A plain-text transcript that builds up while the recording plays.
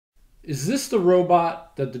Is this the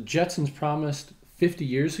robot that the Jetsons promised 50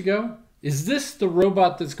 years ago? Is this the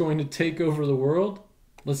robot that's going to take over the world?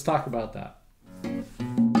 Let's talk about that.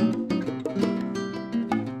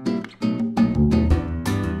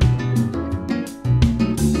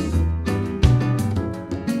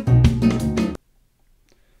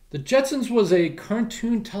 The Jetsons was a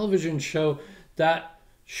cartoon television show that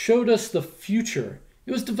showed us the future.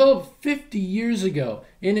 It was developed 50 years ago,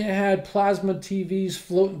 and it had plasma TVs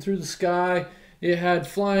floating through the sky. It had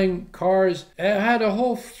flying cars. It had a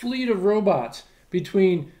whole fleet of robots,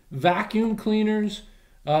 between vacuum cleaners,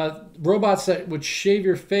 robots that would shave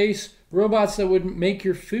your face, robots that would make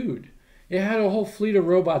your food. It had a whole fleet of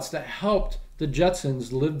robots that helped the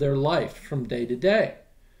Jetsons live their life from day to day.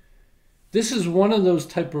 This is one of those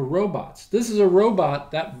type of robots. This is a robot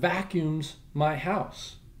that vacuums my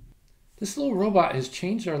house. This little robot has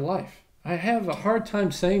changed our life. I have a hard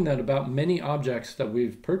time saying that about many objects that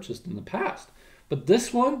we've purchased in the past, but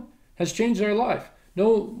this one has changed our life.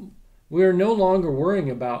 No, we are no longer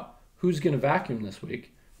worrying about who's going to vacuum this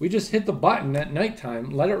week. We just hit the button at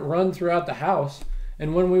nighttime, let it run throughout the house,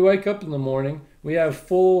 and when we wake up in the morning, we have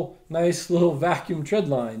full, nice little vacuum tread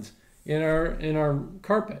lines in our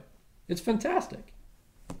carpet. It's fantastic.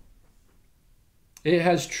 It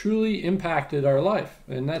has truly impacted our life,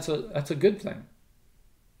 and that's a good thing.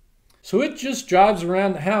 So it just drives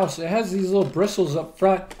around the house. It has these little bristles up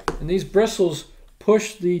front, and these bristles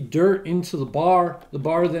push the dirt into the bar. The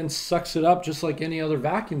bar then sucks it up just like any other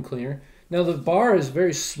vacuum cleaner. Now the bar is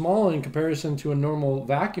very small in comparison to a normal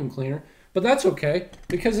vacuum cleaner, but that's okay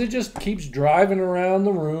because it just keeps driving around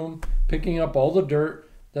the room, picking up all the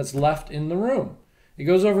dirt that's left in the room. It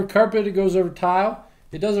goes over carpet, it goes over tile.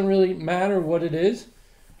 It doesn't really matter what it is.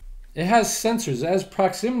 It has sensors. It has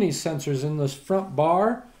proximity sensors in this front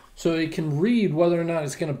bar, so it can read whether or not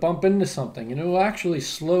it's going to bump into something, and it will actually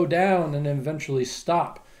slow down and eventually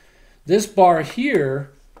stop. This bar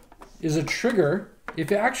here is a trigger.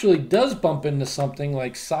 If it actually does bump into something,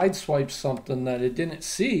 like sideswipe something that it didn't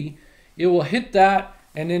see, it will hit that,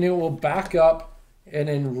 and then it will back up and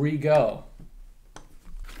then re-go.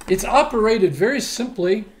 It's operated very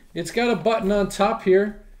simply. It's got a button on top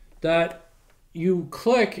here that you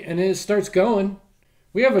click and it starts going.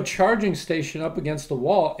 We have a charging station up against the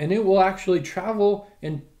wall, and it will actually travel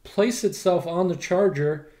and place itself on the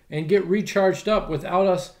charger and get recharged up without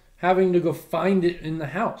us having to go find it in the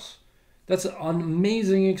house. That's an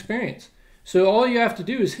amazing experience. So all you have to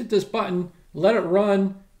do is hit this button, let it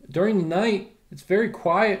run during the night. It's very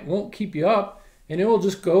quiet, won't keep you up, and it will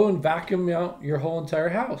just go and vacuum out your whole entire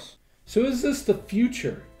house. So is this the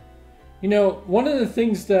future? You know, one of the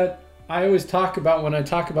things that I always talk about when I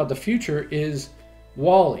talk about the future is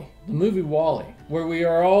WALL-E, the movie WALL-E, where we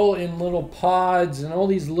are all in little pods and all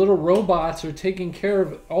these little robots are taking care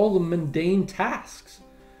of all the mundane tasks.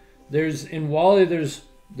 In WALL-E,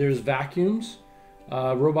 there's vacuums,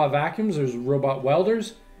 robot vacuums, there's robot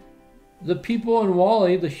welders. The people in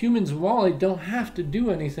WALL-E, the humans in WALL-E, don't have to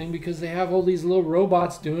do anything because they have all these little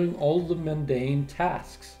robots doing all the mundane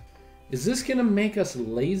tasks. Is this going to make us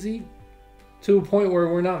lazy to a point where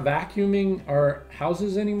we're not vacuuming our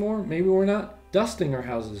houses anymore? Maybe we're not dusting our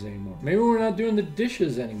houses anymore. Maybe we're not doing the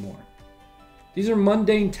dishes anymore. These are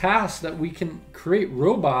mundane tasks that we can create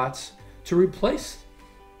robots to replace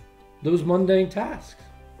those mundane tasks.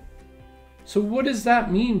 So what does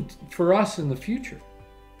that mean for us in the future?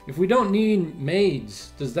 If we don't need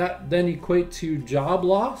maids, does that then equate to job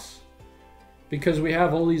loss? Because we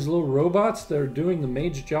have all these little robots that are doing the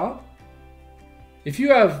maid's job? If you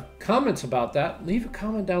have comments about that, leave a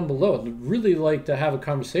comment down below. I'd really like to have a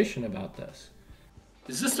conversation about this.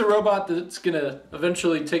 Is this the robot that's going to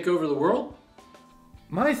eventually take over the world?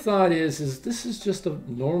 My thought is this is just a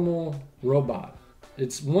normal robot.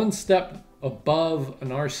 It's one step above an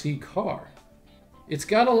RC car. It's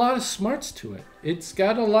got a lot of smarts to it. It's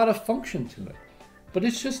got a lot of function to it. But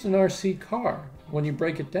it's just an RC car when you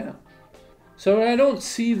break it down. So I don't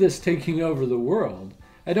see this taking over the world.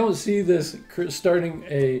 I don't see this starting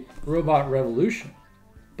a robot revolution.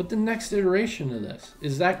 But the next iteration of this,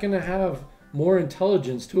 is that going to have more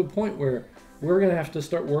intelligence to a point where we're going to have to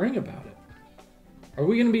start worrying about it? Are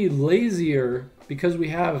we going to be lazier because we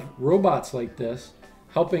have robots like this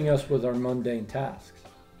helping us with our mundane tasks?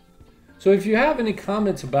 So if you have any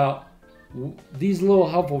comments about these little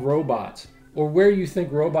helpful robots, or where you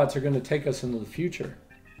think robots are going to take us into the future,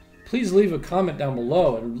 please leave a comment down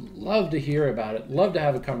below. I'd love to hear about it, love to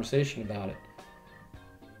have a conversation about it.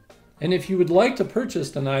 And if you would like to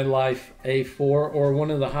purchase an iLife A4 or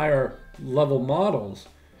one of the higher level models,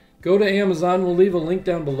 go to Amazon. We'll leave a link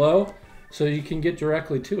down below so you can get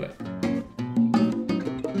directly to it.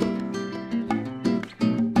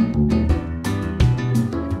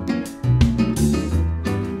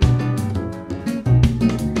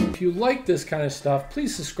 like this kind of stuff,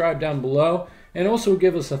 please subscribe down below and also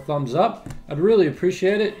give us a thumbs up. I'd really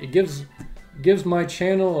appreciate it. It gives my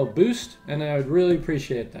channel a boost, and I'd really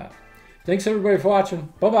appreciate that. Thanks everybody for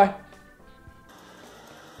watching. Bye-bye.